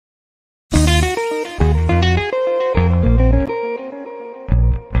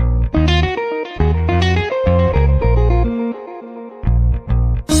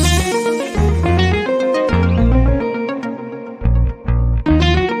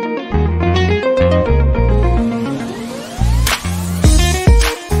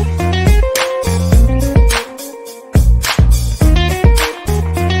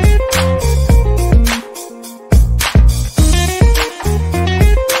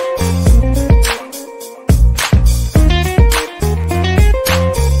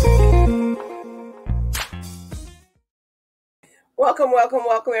Welcome, welcome,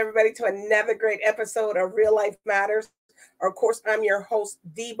 welcome, everybody, to another great episode of Real Life Matters. Of course, I'm your host,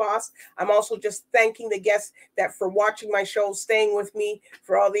 DBoss. I'm also just thanking the guests that for watching my show, staying with me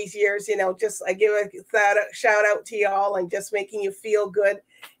for all these years. Just I give a shout out to y'all and just making you feel good.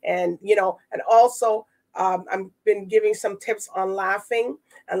 And, and also I've been giving some tips on laughing,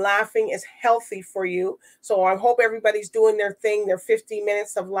 and laughing is healthy for you. So I hope everybody's doing their thing, their 15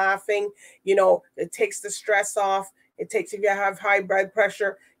 minutes of laughing. It takes the stress off. It takes, if you have high blood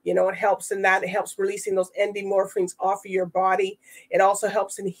pressure, it helps in that. It helps releasing those endorphins off of your body. It also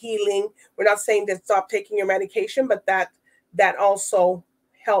helps in healing. We're not saying to stop taking your medication, but that also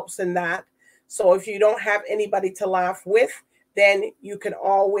helps in that. So if you don't have anybody to laugh with, then you can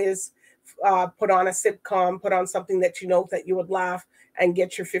always put on a sitcom, put on something that you would laugh and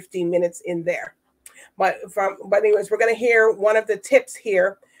get your 15 minutes in there. But anyways, we're going to hear one of the tips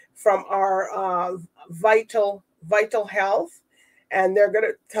here from our Vital Health, and they're going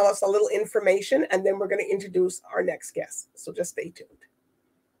to tell us a little information, and then we're going to introduce our next guest. So just stay tuned.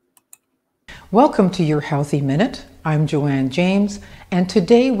 Welcome to your Healthy Minute. I'm Joanne James, and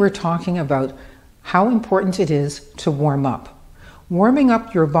today we're talking about how important it is to warm up. Warming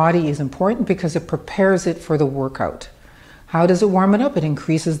up your body is important because it prepares it for the workout. How does it warm it up? It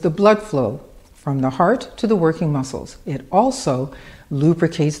increases the blood flow from the heart to the working muscles. It also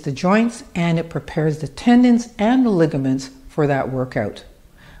lubricates the joints, and it prepares the tendons and the ligaments for that workout.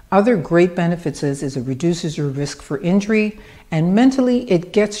 Other great benefits is it reduces your risk for injury, and mentally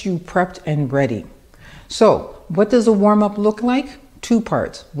it gets you prepped and ready. So what does a warm-up look like? Two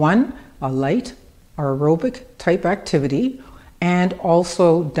parts. One, a light aerobic type activity, and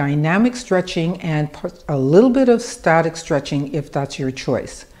also dynamic stretching and a little bit of static stretching if that's your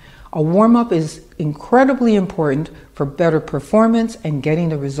choice. A warm-up is incredibly important for better performance and getting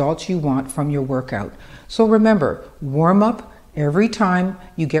the results you want from your workout. So remember, warm up every time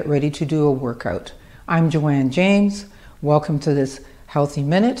you get ready to do a workout. I'm Joanne James. Welcome to this Healthy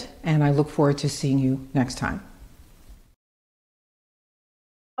Minute, and I look forward to seeing you next time.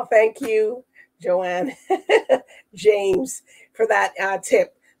 Thank you, Joanne James, for that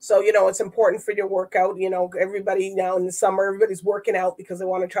tip. So, it's important for your workout. Everybody now in the summer, everybody's working out because they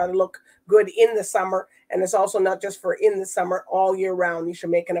want to try to look good in the summer. And it's also not just for in the summer, all year round. You should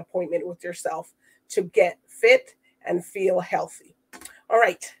make an appointment with yourself to get fit and feel healthy. All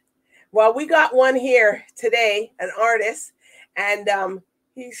right. Well, we got one here today, an artist, and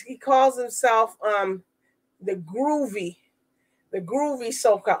he calls himself the Groovy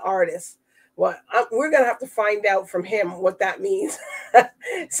Soca artist. Well, we're going to have to find out from him what that means.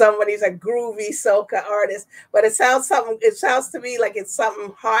 Somebody's a groovy soca artist, but it sounds to me like it's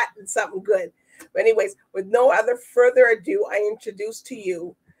something hot and something good. But anyways, with no other further ado, I introduce to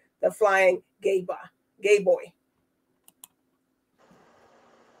you the flying gay boy.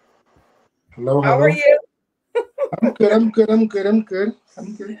 Hello. How are you? I'm good.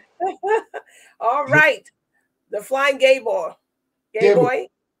 All right. The flying gay boy.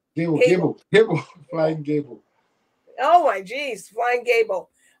 GAYBO, flying GAYBO. Oh my geez, flying GAYBO.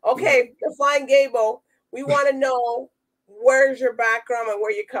 Okay, the flying GAYBO. We want to know where's your background and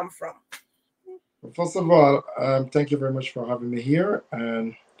where you come from. Well, first of all, thank you very much for having me here.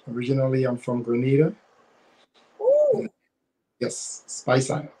 And originally, I'm from Grenada. Ooh. Yes, Spice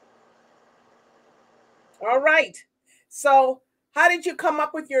Island. All right. So, how did you come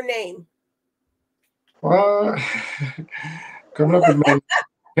up with your name? Well, coming up with my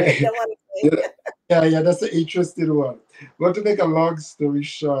yeah, that's an interesting one. But to make a long story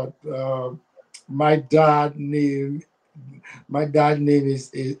short, my dad name is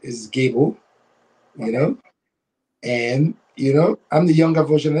GAYBO, and I'm the younger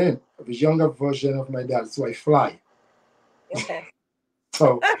version of him, the younger version of my dad, so I fly. Okay.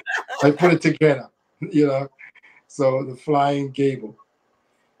 So I put it together, So the flying GAYBO.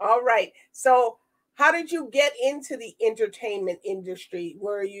 All right. So how did you get into the entertainment industry?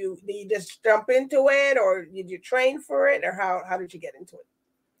 Did you just jump into it, or did you train for it, or how did you get into it?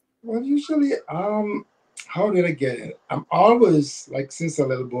 Well, usually, how did I get it? I'm always, like, since a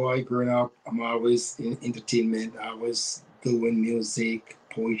little boy growing up, I'm always in entertainment. I was doing music,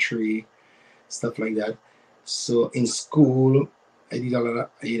 poetry, stuff like that. So in school, I did a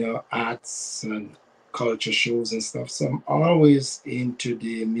lot of, arts and culture shows and stuff. So I'm always into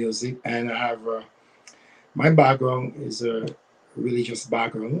the music, and I have my background is a religious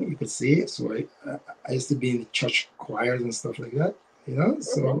background, you could say. So I used to be in church choirs and stuff like that,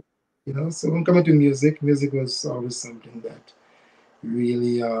 So, so when coming to music was always something that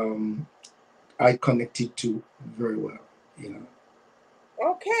really I connected to very well,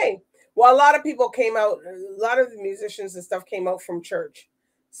 Okay. Well, a lot of people came out. A lot of the musicians and stuff came out from church.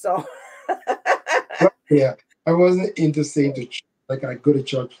 So Yeah, I wasn't into saying to like I go to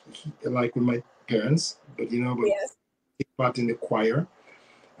church like with my parents, but but yes. take part in the choir,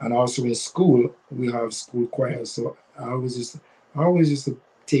 and also in school we have school choir. So I always used to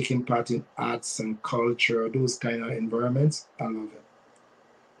taking part in arts and culture, those kind of environments. I love it.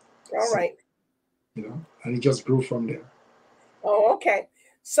 All So right. and it just grew from there. Oh, okay.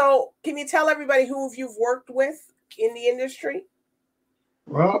 So can you tell everybody who you've worked with in the industry?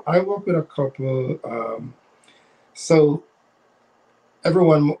 Well, I work with a couple. So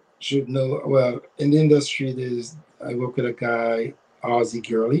everyone should know. Well, in the industry, I work with a guy, Ozzy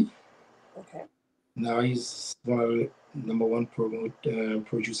Gurley. Okay. Now he's one of the number one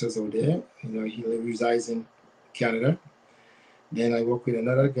producers out there. He resides in Canada. Then I work with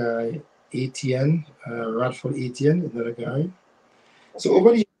another guy, ATN, Radford ATN, another guy. So Okay. over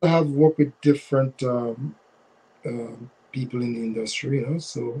the years, I have worked with different people in the industry.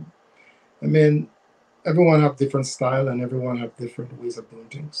 So I mean, everyone have different style and everyone have different ways of doing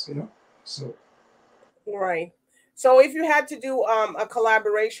things. So Right. So if you had to do a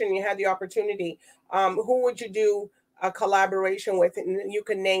collaboration, you had the opportunity, who would you do a collaboration with? And you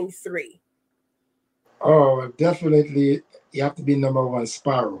can name three. oh, definitely you have to be number one,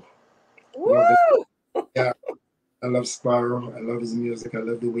 Sparrow. Love it. Woo! Yeah, I love Sparrow. I love his music. I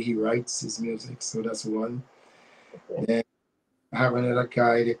love the way he writes his music. So that's one. Then I have another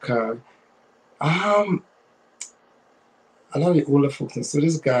guy, the car. Um, a lot of the older folks. And so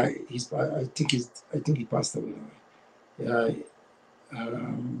this guy, I think he passed away now. Yeah,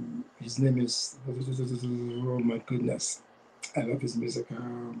 his name is. Oh my goodness, I love his music.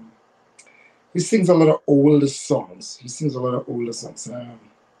 He sings a lot of older songs.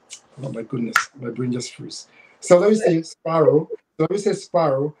 Oh my goodness, my brain just freeze. So let me say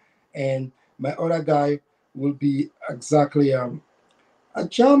Sparrow. And my other guy will be exactly a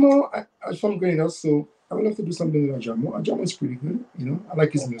Jamo. I'm from Grenada, so I would love to do something with a Jamo. A Jamo is pretty good. I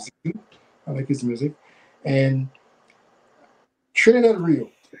like his music too. I like his music, and Trinidad Rio.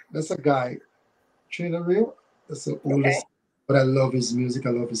 That's a guy. Trinidad Rio. That's the Okay. oldest, but I love his music. I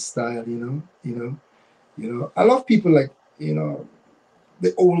love his style. I love people like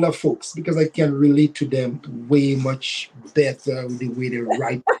the older folks because I can relate to them way much better with the way they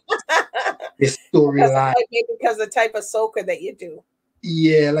write the storyline. Because the type of soca that you do.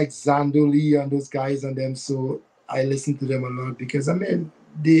 Yeah, like Zandoli and those guys and them. So I listen to them a lot because I mean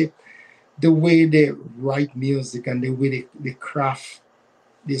the way they write music and the way they craft,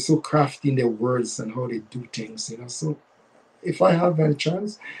 they're so crafty in their words and how they do things. So if I have any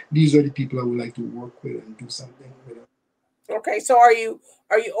chance, these are the people I would like to work with and do something with. Okay, so are you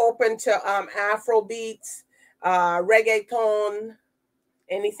open to Afro beats, reggaeton,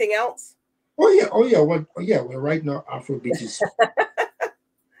 anything else? Oh yeah, oh yeah, well right now Afrobeat is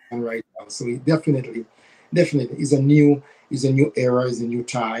on right now. So it definitely is a new era, is a new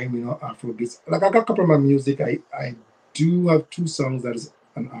time, Afrobeat. Like I got a couple of my music. I do have two songs that is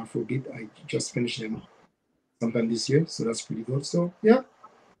an Afrobeat. I just finished them sometime this year, so that's pretty good. So yeah,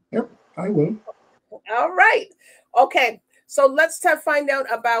 I will. All right. Okay. So let's find out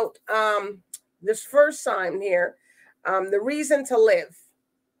about this first sign here. The reason to live.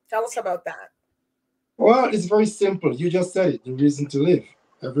 Tell us about that. Well, it's very simple. You just said it, the reason to live.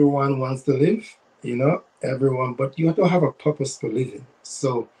 Everyone wants to live, everyone, but you have to have a purpose for living.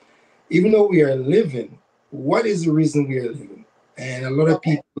 So even though we are living, what is the reason we are living? And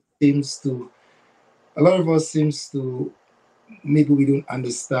Okay. a lot of us seems to, maybe we don't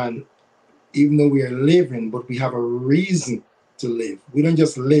understand, even though we are living, but we have a reason to live. We don't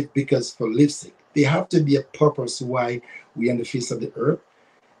just live because for live's sake. There have to be a purpose why we are on the face of the earth.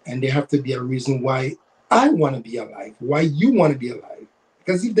 And there have to be a reason why I want to be alive, why you want to be alive.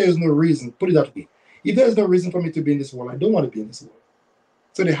 Because if there's no reason, put it that way. If there's no reason for me to be in this world, I don't want to be in this world.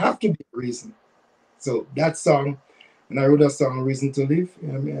 So there have to be a reason. So that song, when I wrote that song, "Reason to Live,"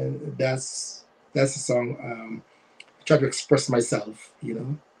 I mean, that's a song. I try to express myself.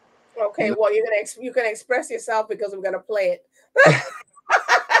 Okay. And Well, you can express yourself because we're gonna play it.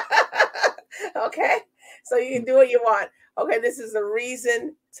 Okay. So you can do what you want. Okay. This is the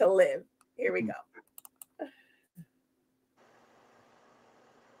reason to live. Here we go.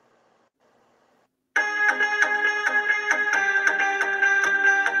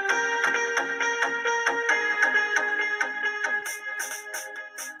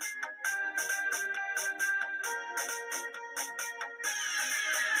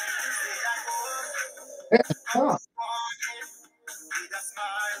 ah,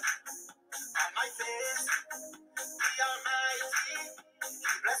 And my faith, the Almighty,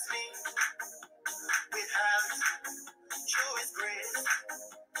 He bless me with health through His grace.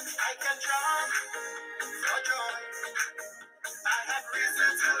 I can jump for joy. I have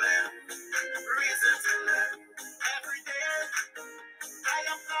reason to live, reason to live. Every day I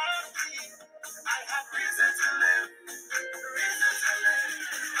am happy. I have reason to live, reason to live.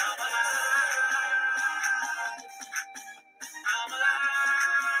 I'm alive. I'm alive.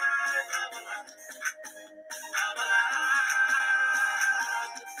 I'm alive. I'm alive.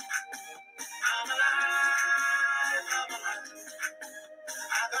 I'm alive. I'm alive.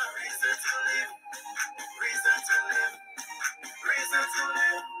 I got reason to live, reason to live, reason to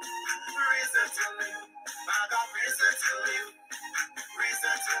live, reason to live. I got reason to live,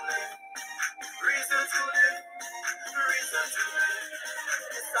 reason to live, reason to live, reason to live.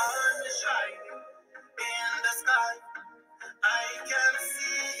 The sun is shining in the sky. I can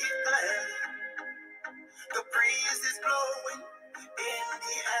see it clear. The breeze is blowing in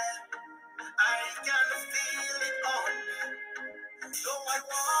the air. I can feel it on me. Though I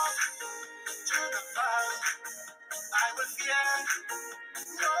walk through the fire, I will fear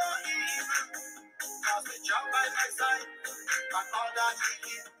no evil. Cause the job by my side, but all that we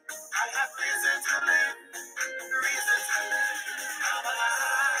give, I have reason to live, reason to live. I'm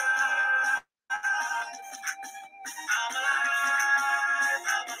alive. I'm alive.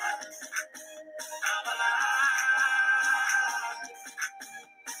 I'm alive. I'm alive.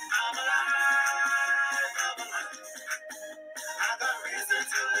 I'm alive. I'm alive. I got reason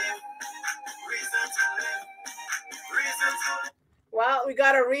to live, reason to live, reason to live. Well, we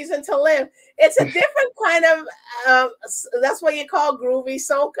got a reason to live. It's a different kind of, that's what you call groovy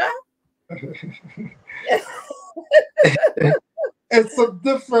soca. It's a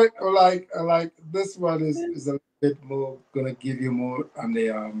different, like this one is a bit more gonna give you more on the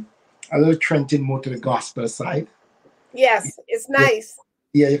a little trending more to the gospel side. Yes, it's nice.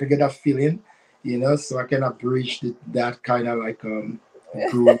 Yeah, you can get that feeling, you know. So I cannot bridge that kind of like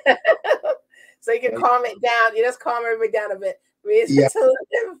groove. So you can calm it down. You just calm everybody down a bit. Reason to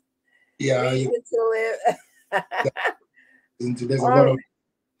live. Yeah, reason to live. There's a lot of.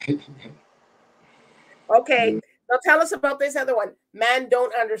 Okay, so tell us about this other one. Man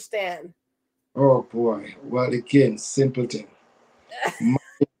don't understand. Oh boy! Well, again, simple thing.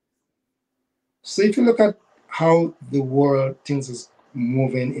 So if you look at how the world, things is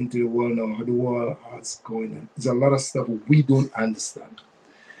moving into the world now, how the world is going on, there's a lot of stuff we don't understand.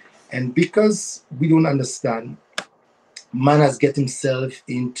 And because we don't understand, man has get himself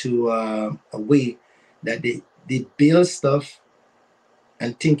into a way that they build stuff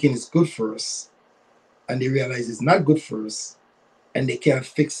and thinking it's good for us. And they realize it's not good for us and they can't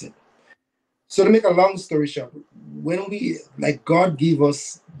fix it. So to make a long story short, when we, like God gave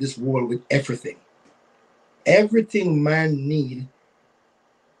us this world with everything man need,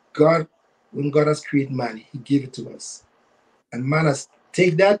 God, when God has created man, he gave it to us. And man has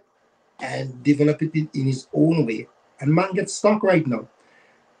take that and develop it in his own way. And man gets stuck right now.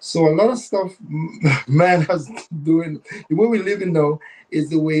 So a lot of stuff man has doing, the way we live in now is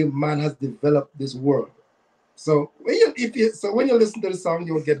the way man has developed this world. So when you listen to the song,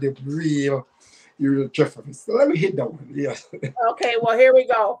 you'll get the real drift of it. So let me hit that one. Yeah. Okay, well here we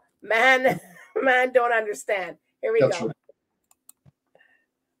go. Man don't understand. Here we That's go. Right.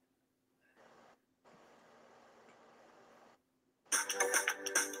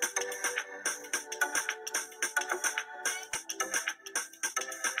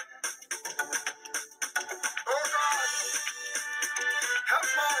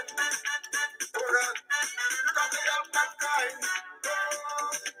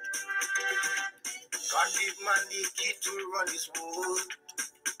 God gave man the key to run his world,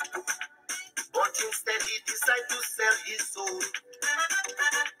 but instead he decided to sell his soul.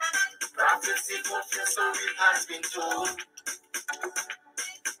 Prophecy fulfilled, so it has been told.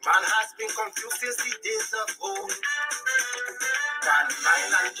 Man has been confused since the days of old. Bad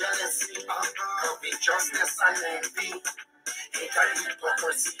mind and jealousy, covetousness and envy, hate and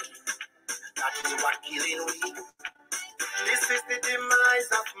hypocrisy, that is what killing we. This is the demise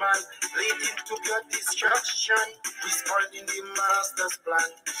of man, leading to your destruction. We spoiled in the master's plan.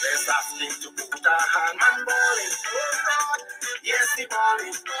 Let's ask him to put a hand. Man balling, oh God, yes he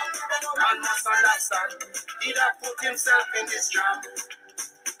balling. Man must understand, he that put himself in this jam.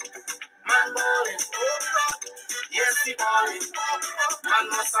 Man balling, oh God, yes he balling. Man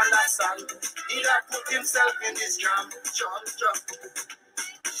must understand, he that put himself in this jam.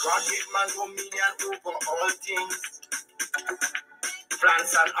 God gave man dominion over all things.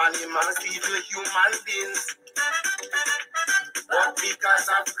 Plants and animals, even human beings. But because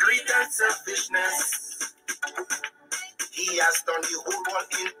of greed and selfishness, he has turned the whole world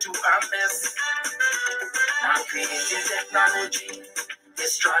into a mess. And creating technology,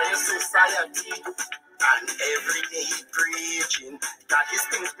 destroying society. And every day he preaching that his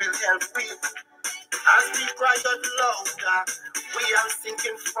things will help with. As we cry out louder, we are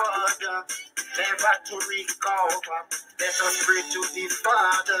sinking further, never to recover. Let us pray to the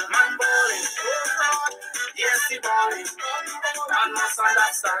Father. Man balling, oh God, yes he balling. Man must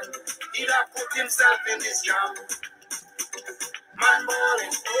understand, he that put himself in this jam. Man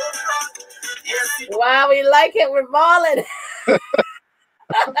balling, oh God, yes he. Wow, we like it. We're balling.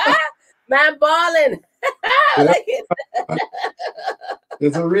 Man balling. I like it.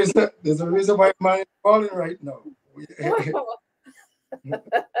 There's a reason why man is balling right now.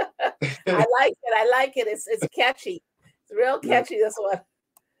 I like it. It's catchy. It's real catchy, this one.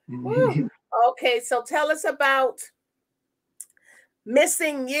 Woo. Okay, so tell us about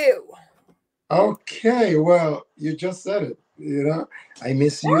Missing You. Okay, well, you just said it. You know, I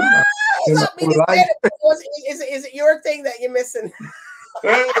miss you. It's not me to say it. Is it your thing that you're missing?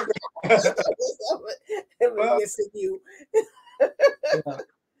 Missing you. Yeah.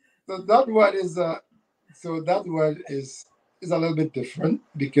 So that one is a little bit different,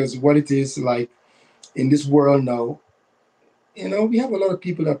 because what it is like in this world now, you know, we have a lot of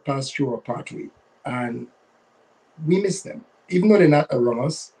people that pass through our pathway, and we miss them. Even though they're not around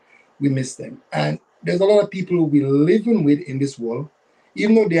us, we miss them. And there's a lot of people who we're living with in this world,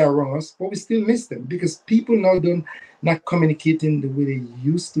 even though they are around us, but we still miss them, because people now don't not communicating the way they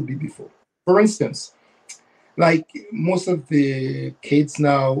used to be before. For instance, like most of the kids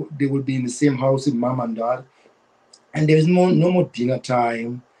now, they will be in the same house with mom and dad, and there's no more dinner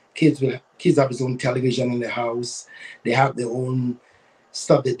time. Kids have his own television in the house. They have their own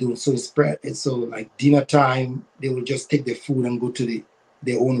stuff they do. So it's so like dinner time, they will just take their food and go to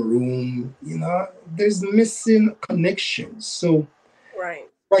their own room. You know, there's missing connections. So right,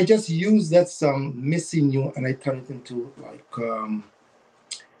 I just use that song "Missing You" and I turn it into like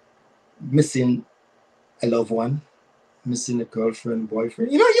missing a loved one, missing a girlfriend,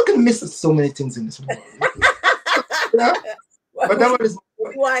 boyfriend. You know, you can miss so many things in this world. Yeah? But that one is.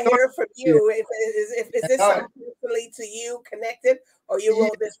 I hear from you. Is this something personally to you connected, or you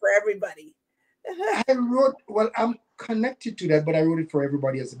wrote this for everybody? I'm connected to that, but I wrote it for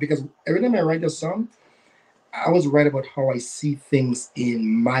everybody else, because every time I write a song, I was write about how I see things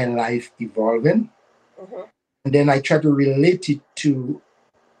in my life evolving. And then I try to relate it to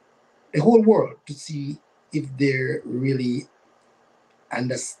the whole world to see if they're really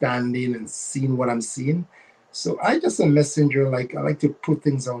understanding and seeing what I'm seeing. So I just a messenger, like I like to put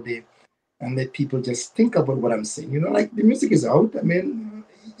things out there and let people just think about what I'm saying. You know, like the music is out. I mean,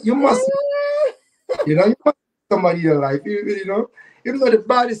 you must somebody in your life, you know, even though the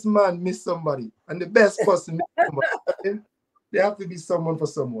baddest man miss somebody and the best person miss somebody, there have to be someone for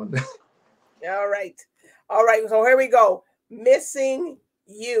someone. All right. So here we go. Missing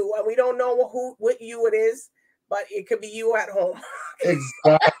You. And we don't know what you it is, but it could be you at home.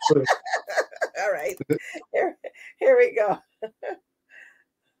 Exactly. All right. Here we go.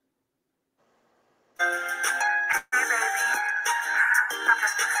 Hey baby, I've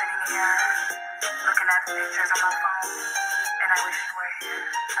just been sitting here looking at the pictures on my phone, and I wish you were here.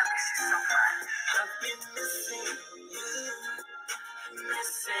 I miss you so much. I've been missing you,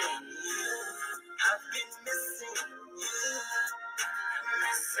 missing you. I've been missing you,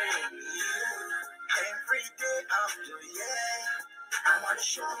 missing you. Every day after I want to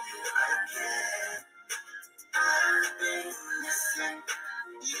show you I care. I've been missing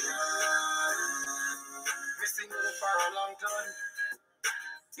you. Missing you for a long time.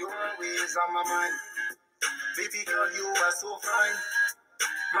 You're always on my mind. Baby girl, you are so fine.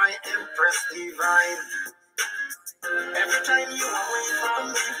 My empress divine. Every time you are away from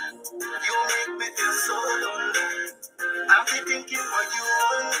me, you make me feel so lonely. I've been thinking for you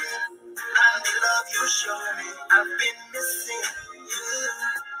only, and the love you show me. I've been missing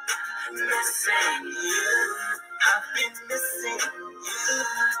you, missing you. I've been missing you,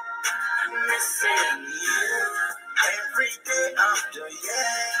 missing you. Every day after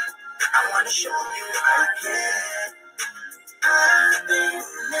I want to show you I care. I've been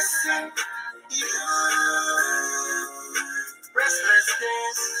missing you. Restless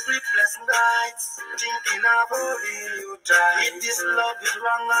days, sleepless nights, thinking of holding you tight. If this love is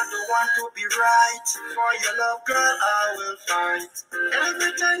wrong, I don't want to be right. For your love, girl, I will fight.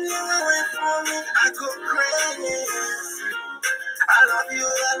 Every time you're away from me, I go crazy. I love you,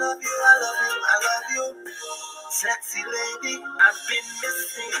 I love you, I love you, I love you. Sexy lady, I've been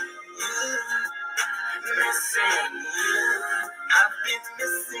missing you. Missing you. I've been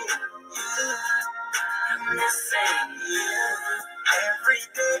missing you. Missing you. Every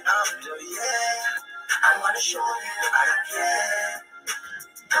day after year, I want to show you I care.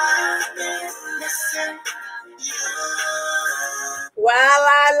 I've been missing you. Well,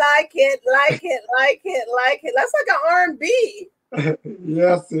 I like it, like it, like it, like it. That's like an R&B.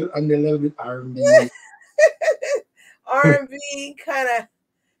 Yes, and a little bit R&B. R&B kind of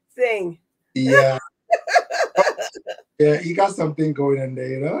thing. Yeah. Yeah, you got something going on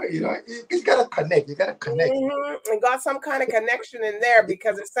there, you gotta connect. You gotta connect. And got some kind of connection in there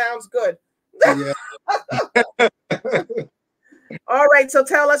because it sounds good. Yeah. All right, so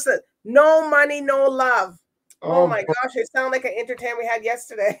tell us that no money, no love. Oh my boy. gosh, it sounded like an entertainment we had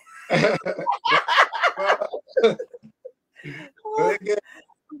yesterday. Well, again,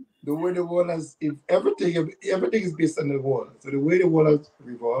 the way the world has, if everything is based on the world. So the way the world has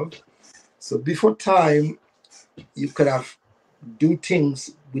revolved. So before time, you could have do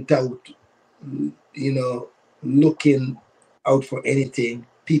things without, looking out for anything.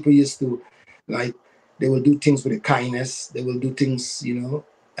 People used to, like, they will do things with a kindness. They will do things, and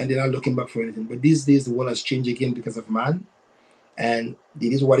they're not looking back for anything. But these days, the world has changed again because of man, and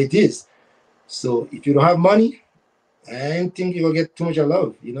it is what it is. So if you don't have money, I don't think you'll get too much of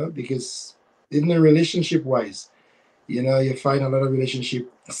love, because even in relationship wise, you find a lot of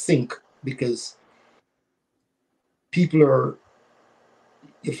relationship sink because you find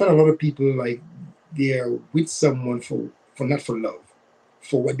a lot of people like they're with someone for not for love,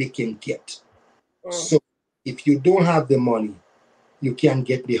 for what they can get. So if you don't have the money, you can't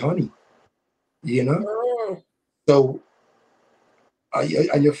get the honey, So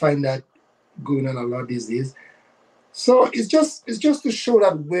and you find that going on a lot these days. So it's just to show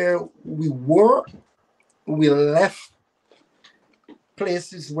that where we were, we left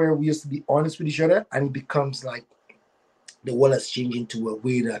places where we used to be honest with each other, and it becomes like the world is changing to a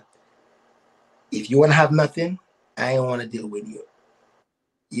way that if you want to have nothing, I don't want to deal with you.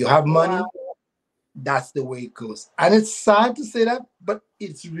 You have money, wow. That's the way it goes. And it's sad to say that, but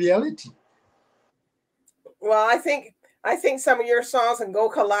it's reality. Well, I think some of your songs can go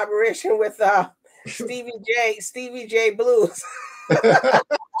collaboration with Stevie J Blues.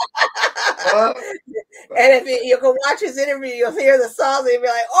 And if you can watch his interview, you'll hear the songs and you'll be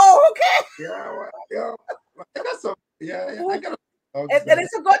like, "Oh, okay." Yeah, I got some. Yeah, I got. And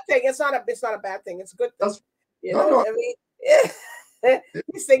it's a good thing. It's not a bad thing. It's a good thing. I mean,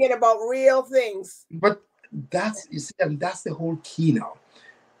 he's thinking about real things. But that's the whole key now,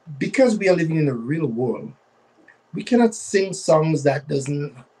 because we are living in a real world. We cannot sing songs that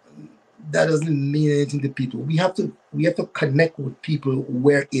doesn't mean anything to people. We have to connect with people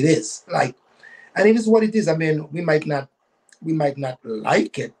where it is. Like, and it is what it is. I mean, we might not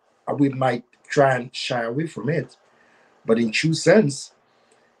like it, or we might try and shy away from it. But in true sense,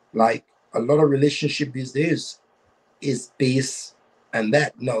 like a lot of relationship these days is based on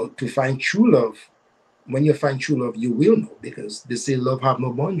that. Now, to find true love, when you find true love, you will know, because they say love have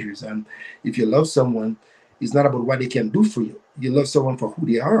no boundaries. And if you love someone, it's not about what they can do for you. You love someone for who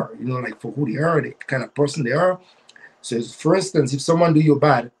they are, like for who they are, the kind of person they are. So for instance, if someone do you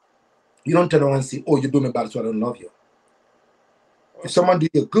bad, you don't turn around and say, "Oh, you do me bad, so I don't love you." If someone do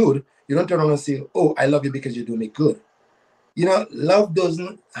you good, you don't turn around and say, "Oh, I love you because you do me good." Love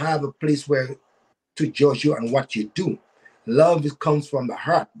doesn't have a place where to judge you on what you do. Love comes from the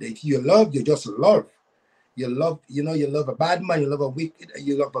heart. If you love, you just love. You love, you love a bad man, you love a wicked,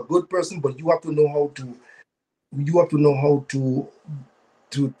 you love a good person, but you have to know how to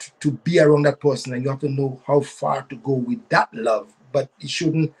be around that person, and you have to know how far to go with that love. But it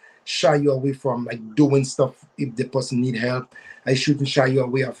shouldn't shy you away from like doing stuff if the person need help. I shouldn't shy you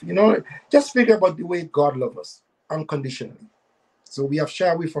away of, just figure about the way God loves us unconditionally. So we have shy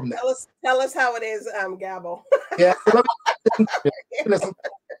away from that. Tell us how it is, Gabo. Yeah, listen,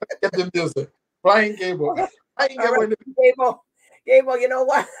 get the music. Flying Gaybo. Gaybo, you know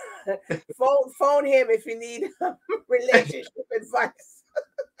what? phone him if you need relationship advice.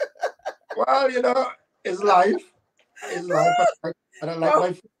 Well, it's life. It's life. I don't like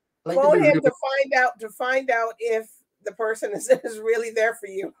life. Phone him to find out if the person is really there for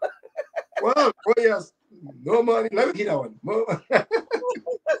you. Well, yes. No money. Let me get that one.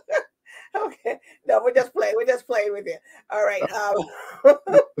 Okay. No, we're just playing with you. All right.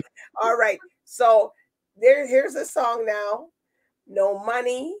 All right. So here's a song now. No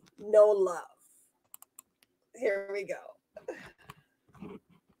money, no love. Here we go.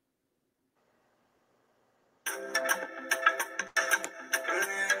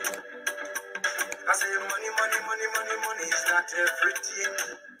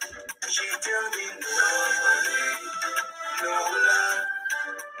 everything. She tell me no money, no love.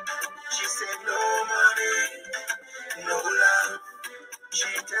 She said no money, no love. She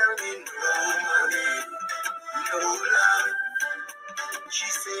tell me no money, no love. She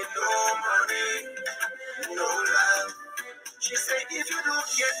said no money, no love. She said if you don't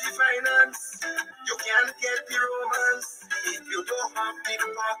get the finance, you can't get the romance. If you don't have the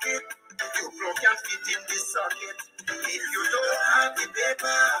pocket, you can't fit in the socket. If you don't have the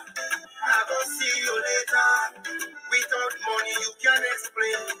paper, I will see you later. Without money, you can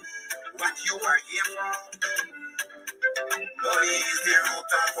explain what you are here for. Money is the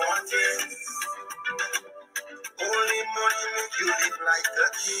root of all things. Only money make you live like a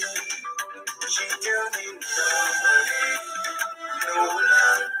king. She tell me no money, no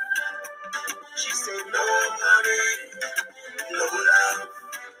love. She said no money, no love.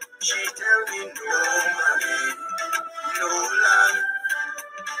 She tell me no money, no love.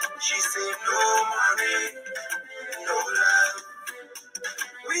 She said no money, no love.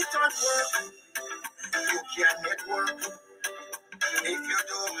 Without work, you can't network. If you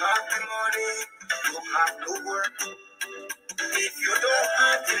don't have the money, you have no work. If you don't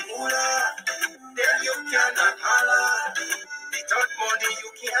have the moolah, then you cannot holler. Without money, you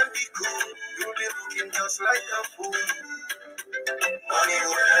can't be cool. You'll be looking just like a fool. Money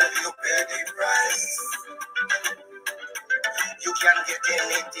will help you pay the price. You can get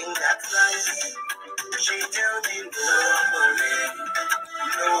anything that's nice. She tell me no money,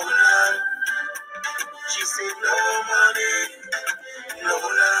 no love. She said no money, no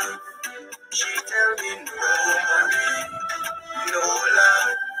love. She tell me no money, no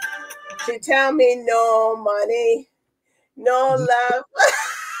love. She tell me no money, no love.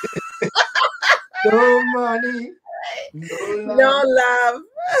 No money, no love. No love.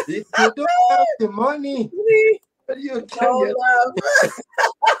 If you don't have the money, you can No get love.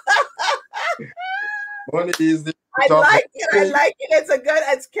 money is the I top. like it. I like it.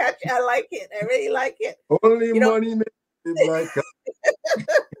 It's catchy. I like it. I really like it. Only money makes it like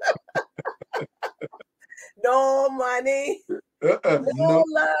no money, no no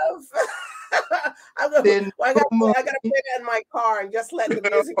love. I gotta put it in my car and just let the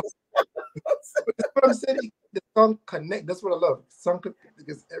music. That's what I'm saying. The song connect. That's what I love. Song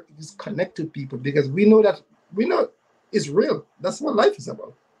because it's connect to people because we know it's real. That's what life is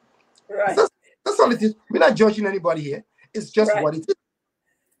about. Right. That's all it is. We're not judging anybody here. It's just what it is.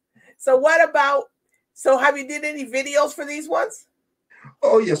 So so have you did any videos for these ones?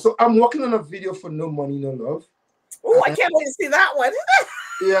 Oh yeah. So I'm working on a video for No Money, No Love. Oh, I can't wait to see that one.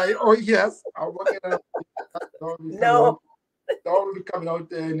 Yeah. Oh yes. I'm working on that will be coming out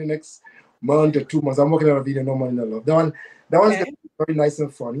in the next month or 2 months. I'm working on a video, No Money, No Love. That one's very nice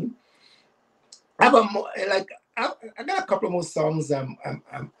and funny. I have I got a couple of more songs I'm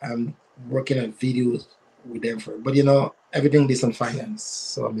working on videos with them for, but everything is on finance.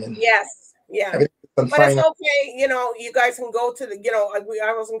 So I mean, yes, yeah. But it's okay, you guys can go to I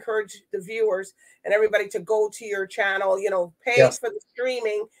always encourage the viewers and everybody to go to your channel, pay for the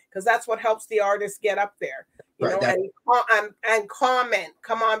streaming because that's what helps the artists get up there, and comment.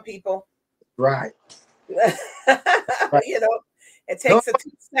 Come on, people. Right. It takes 2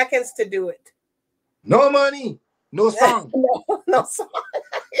 seconds to do it. No money, no song. no song.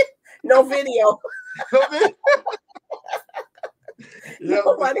 No video.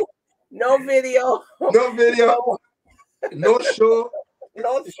 No money. No video. No video. No show.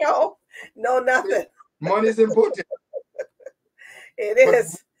 No show. No nothing. Money is important. It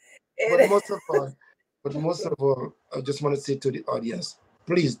is. But most of all, I just want to say to the audience,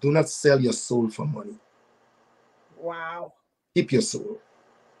 please do not sell your soul for money. Wow. Keep your soul.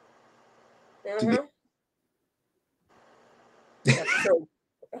 Mm-hmm. That's true.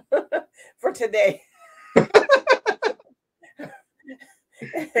 For today.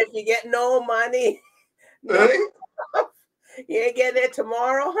 If you get no money, you ain't getting it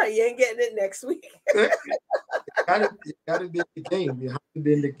tomorrow, you ain't getting it next week. You gotta be in the game. You have to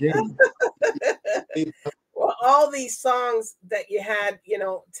be in the game. Well, all these songs that you had,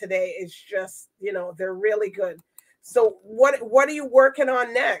 today is just, they're really good. So what are you working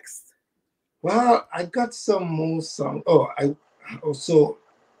on next? Well, I got some more songs.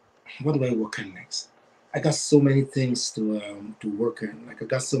 What do I work on next? I got so many things to work on. Like I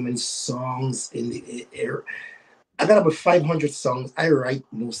got so many songs in the air. I got about 500 songs. I write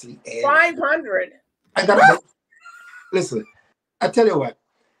mostly. 500. I got about. Listen, I tell you what.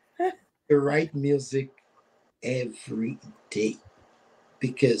 I write music every day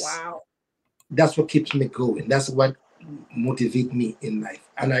because that's what keeps me going. That's what motivates me in life.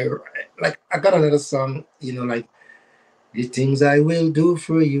 And I got another song. The things I will do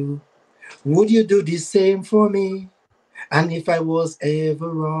for you, would you do the same for me? And if I was ever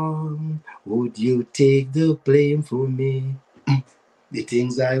wrong, would you take the blame for me? The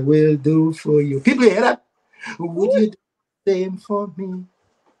things I will do for you. People hear that? Would you do the same for me?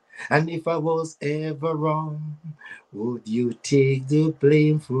 And if I was ever wrong, would you take the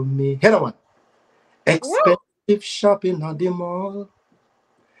blame for me? Hear that one. Woo! Expensive shopping at the mall.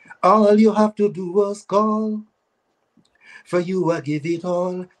 All you have to do was call. For you, I give it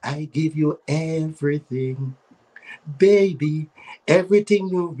all. I give you everything. Baby, everything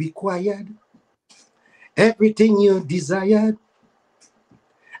you required, everything you desired.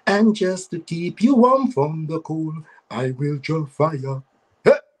 And just to keep you warm from the cold, I will draw fire.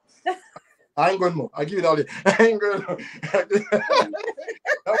 Hey, I ain't going more. I give it all. I ain't going more. That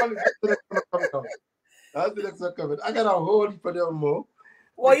one is the next one coming. That's the next one coming. I got a whole heap of them more.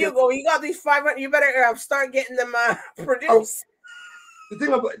 Well, you go. You got these 500. You better start getting them produced. The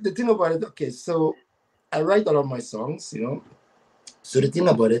thing about it. Okay, so I write a lot of my songs. So the thing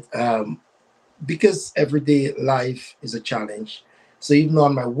about it, because everyday life is a challenge. So even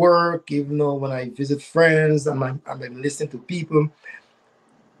on my work, even though when I visit friends and I'm listening to people,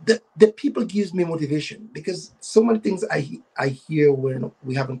 the people gives me motivation because so many things I hear when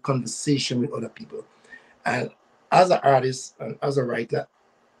we have a conversation with other people. And as an artist and as a writer,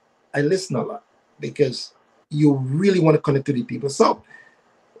 I listen a lot because you really want to connect to the people. So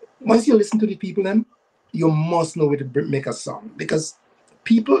once you listen to the people, then you must know where to make a song because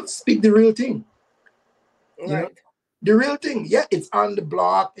people speak the real thing. Right. The real thing. Yeah, it's on the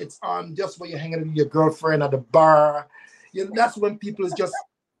block. It's on just when you're hanging with your girlfriend at the bar. That's when people is just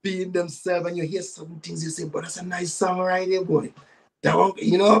being themselves and you hear certain things you say, but that's a nice song right there, boy. That one,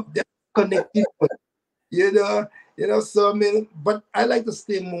 that's connected. You know, so I mean, but I like to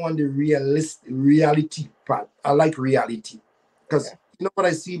stay more on the reality part. I like reality. Because you know what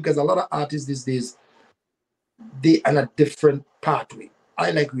I see? Because a lot of artists these days, they are on a different pathway.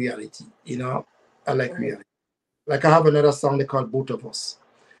 I like reality, I like reality. Like I have another song they call Both of Us.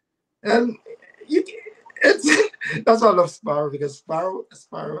 And it's that's why I love Sparrow because Sparrow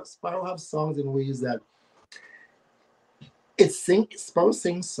have songs in ways that Sparrow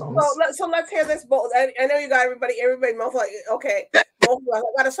sings songs. So let's hear this. Both. I know you got everybody both like okay. Both of us.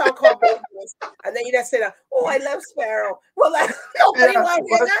 I got a song called Both of Us, and then you just say, "Oh, I love Sparrow." Well, nobody want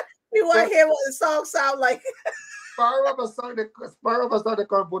to hear that. We want to hear what the song sound like. Sparrow have a song they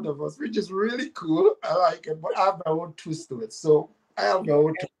call Both of Us, which is really cool. I like it, but I have my own twist to it. So I have my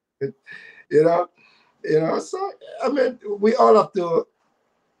own twist to it, you know. So I mean, we all have to,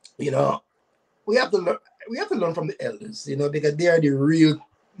 we have to learn from the elders, because they are the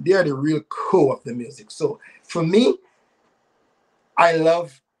real core of the music. So for me, I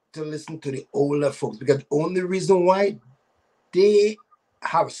love to listen to the older folks because the only reason why they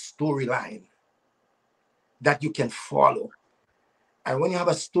have a storyline that you can follow. And when you have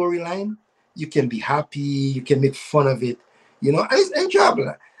a storyline, you can be happy, you can make fun of it, and it's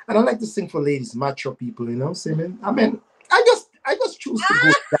enjoyable. And I like to sing for ladies, mature people, saying, I mean, I just choose to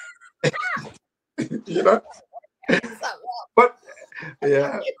go But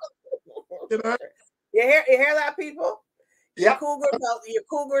yeah. You hear that, people? Yeah. Your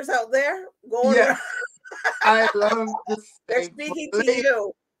cougars out there going around. I love this. They're speaking to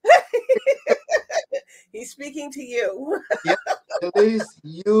you. He's speaking to you.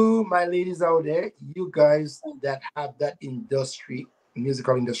 Yeah, my ladies out there, you guys that have that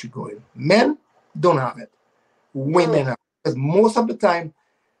musical industry going. Men don't have it. Women have it. Because most of the time,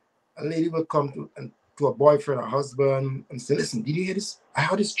 a lady will come to a boyfriend or husband and say, listen, did you hear this? I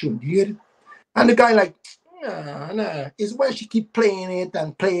heard this tune. Did you hear it? And the guy like, nah. It's when she keep playing it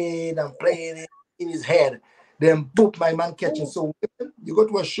and playing it in his head. Then boop, my man catching. So you go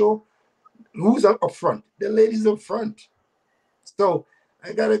to a show, who's up front? The ladies up front. So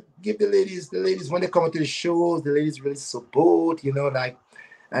I gotta give the ladies when they come to the shows, the ladies really support,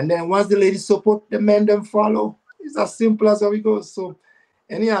 and then once the ladies support, the men then follow. It's as simple as how it goes. So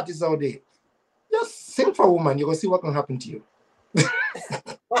any artist out there, just sing for a woman, you're gonna see what can happen to you. Sing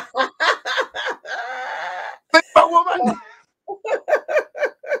for a woman.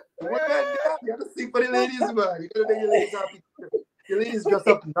 You gotta sing for the ladies, man. You gotta make the ladies happy. The ladies dress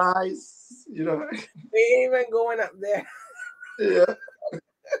up nice, They ain't even going up there. Yeah.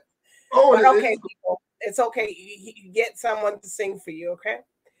 Okay, people, it's okay. You get someone to sing for you, okay?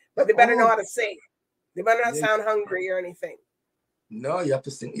 But they better know how to sing. They better not sound hungry or anything. No, you have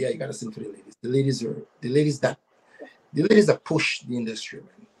to sing. Yeah, you gotta sing for the ladies. The ladies that push the industry,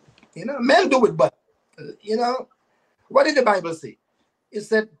 man. Men do it, but what did the Bible say? It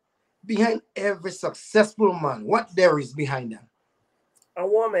said, behind every successful man, what there is behind them? A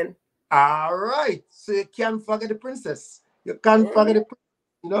woman. All right. So you can't forget the princess. You can't forget the,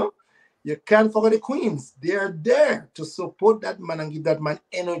 you know, you can't forget the queens. They are there to support that man and give that man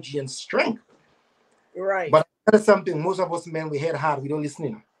energy and strength. Right. But that's something most of us men, we head hard. We don't listen.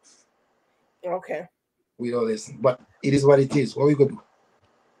 You know? Okay. We don't listen. But it is what it is. What we gonna do?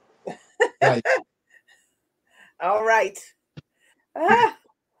 Right. All right.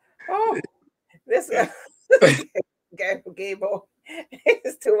 Oh, this GAYBO.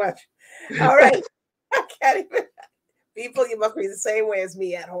 It's too much. All right. I can't even. People, you must be the same way as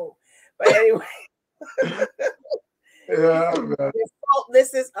me at home. But anyway. Yeah, man.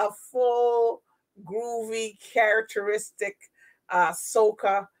 This is a full groovy, characteristic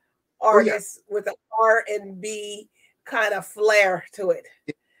soca artist with an R&B kind of flair to it.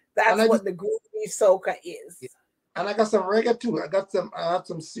 That's what the groovy soca is. Yeah. And I got some reggae too. I have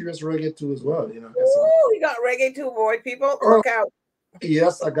some serious reggae too as well. You know. Ooh, you got reggae too, boy. People, look out.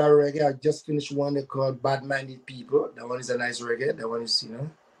 Yes, I got reggae. I just finished one they called Bad Minded People. That one is a nice reggae. That one is, you know.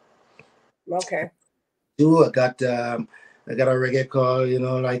 Okay. Two, I got a reggae called, you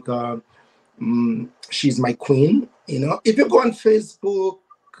know, like She's My Queen. You know, if you go on Facebook,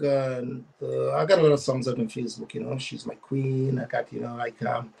 I got a lot of songs out on Facebook, you know, She's My Queen. I got, you know, like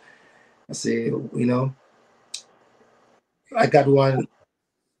I say, you know, I got one.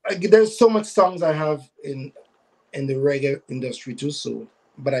 There's so much songs I have in the reggae industry too. So,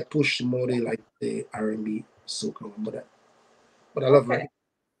 but I push more like the R&B soca, but I love reggae.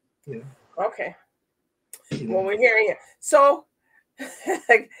 You know. Okay. You know. Well, we're hearing it. So,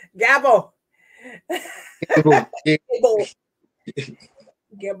 GAYBO.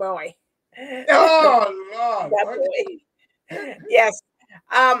 GAYBO. Oh Lord. Okay. Yes.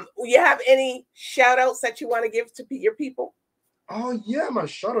 You have any shout outs that you want to give to your people? Oh yeah, my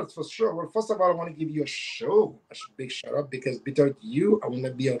shout outs for sure. Well, first of all, I want to give you a big shout out, because without you, I want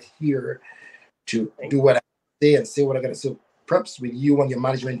to be out here to do what I say and say what I gotta say. Preps with you and your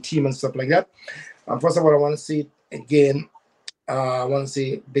management team and stuff like that. First of all, I want to say again, I want to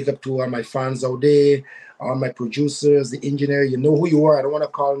say big up to all my fans out there, all my producers, the engineer. You know who you are. I don't want to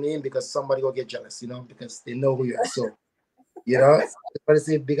call name because somebody will get jealous, you know, because they know who you are. So, you know, I want to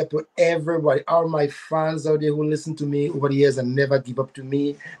say big up to everybody, all my fans out there who listen to me over the years and never give up to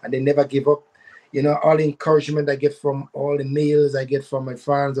me, and they never give up. You know, all the encouragement I get from all the mails I get from my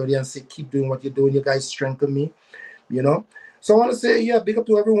fans out there and say, keep doing what you're doing. You guys strengthen me, you know. So I want to say, yeah, big up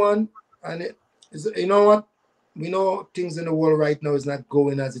to everyone. And you know what? We know things in the world right now is not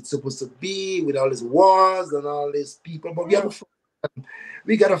going as it's supposed to be with all these wars and all these people. But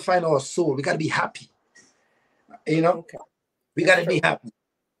we gotta find our soul. We gotta be happy. You know, we gotta be happy.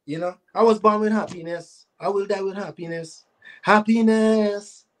 You know, I was born with happiness. I will die with happiness.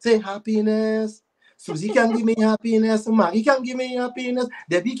 Happiness, say happiness. Susie can give me happiness. Maggie can give me happiness.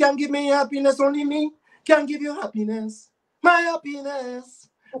 Debbie can give me happiness. Only me can give you happiness. My happiness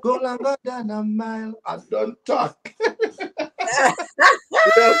go longer than a mile. I don't talk.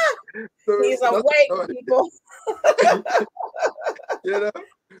 He's awake, people. You know.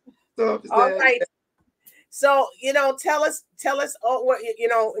 So, all right. So, you know, tell us what, you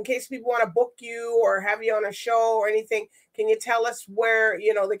know, in case people want to book you or have you on a show or anything, can you tell us where,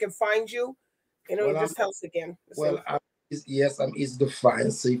 you know, they can find you? You know, just tell us again. Well, yes, I'm easy to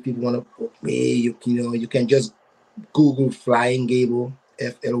find. So if people want to book me, you know, you can just Google Flying GAYBO,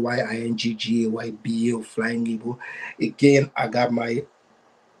 FLYINGGAYBO, Flying GAYBO. Again, I got my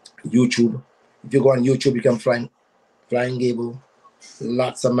YouTube. If you go on YouTube, you can Flying GAYBO.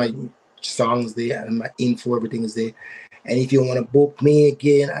 Lots of my songs there and my info, everything is there. And if you want to book me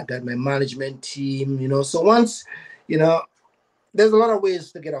again, I got my management team, you know. So once, you know, there's a lot of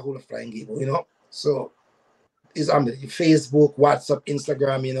ways to get a hold of Flying GAYBO, you know. So it's on the Facebook, WhatsApp,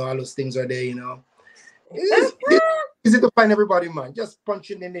 Instagram, you know, all those things are there, you know. It's easy to find everybody, man. Just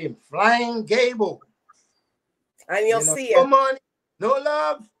punch in the name, Flying GAYBO. And you'll see it. No money, no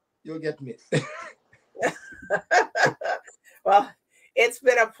love, you'll get me. Well, it's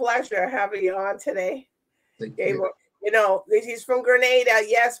been a pleasure having you on today. Thank you. You know, he's from Grenada.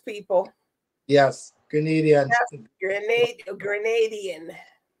 Yes, people. Yes, Grenadian. Yes, Grenadian.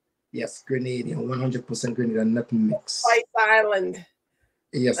 Yes, Grenadian. 100% Grenadian, nothing mixed. Spice Island.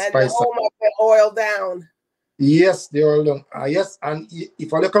 Yes, and Spice home of the oil down. Yes, the oil down. Yes, and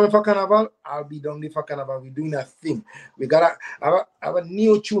if I'm coming for Carnival, I'll be down there for Carnival. We're doing a thing. We got have a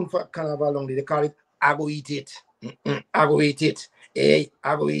new tune for Carnival down there. They call it I Go Eat It. I Go Eat It. Hey,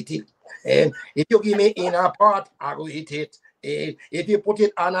 I go eat it. And if you give me in a pot, I go eat it. If you put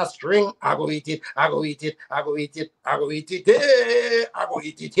it on a string, I go eat it. I go eat it. I go eat it. I go eat it. Yeah, I go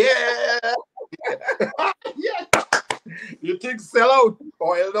eat it. Yeah. Yeah. You think sell out?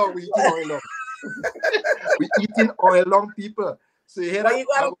 Oil long. We eating oil long. We eating oil long, people. So you hear Well, that? you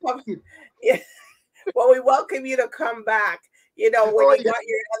gotta come. Yeah. Well, we welcome you to come back. You know, when you got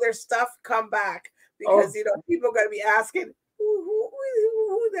your other stuff, come back because you know people are gonna be asking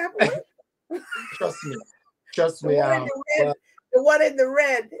who that was. Trust me. Trust The me. one in the red. The one in the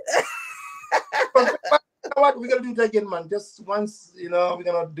red. What we're gonna do it again, man. Just once, you know, we're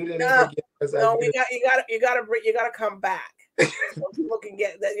gonna do it again. No, you gotta come back. So people can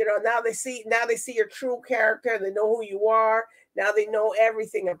get that, you know, now they see your true character, they know who you are, now they know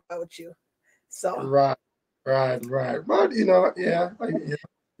everything about you. So right. But you know, yeah,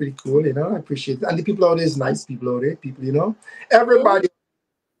 pretty cool, you know. I appreciate it. And the people out there is nice people out there, people, you know. Everybody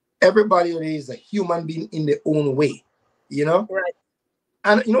out there is a human being in their own way, you know. Right.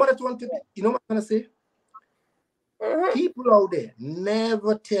 And you know what I want to you know what I'm gonna say? People out there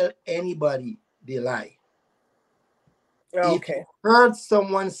never tell anybody they lie. Okay. If you heard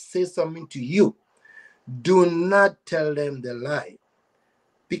someone say something to you, do not tell them the lie.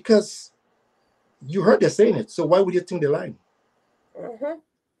 Because you heard they're saying it. So why would you think they're lying?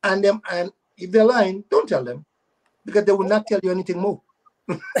 And if they're lying, don't tell them. Because they will not tell you anything more.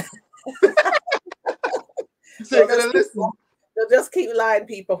 So you gotta listen. They'll just keep lying,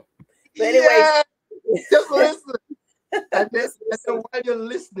 people. But anyway, just listen. And then while you're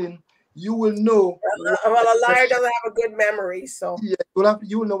listening, you will know. Well, a liar doesn't have a good memory, so yeah,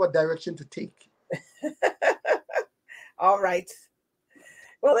 you will know what direction to take. All right.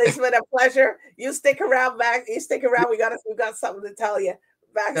 Well, it's been a pleasure. You stick around back. You stick around. We got something to tell you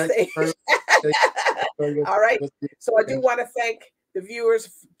backstage. All right. So I do want to thank the viewers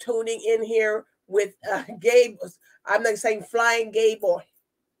for tuning in here with Gabe. I'm not saying Flying Gay Boy.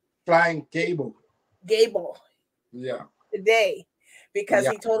 Flying Gaybo. Gaybo. Yeah. Today, because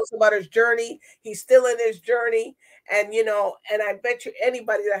he told us about his journey. He's still in his journey, and you know, and I bet you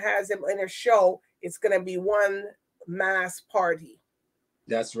anybody that has him in a show, it's gonna be one mass party.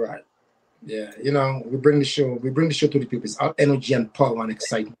 That's right. Yeah, you know, we bring the show to the people. It's our energy and power and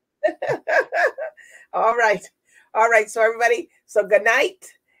excitement. All right. So everybody, so good night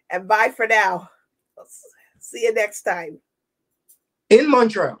and bye for now. See you next time. In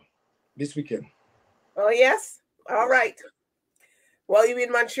Montreal this weekend. Oh, yes. All right. Well, you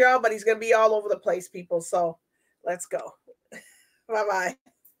in Montreal, but he's going to be all over the place, people. So let's go. Bye-bye.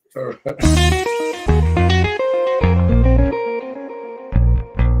 All right.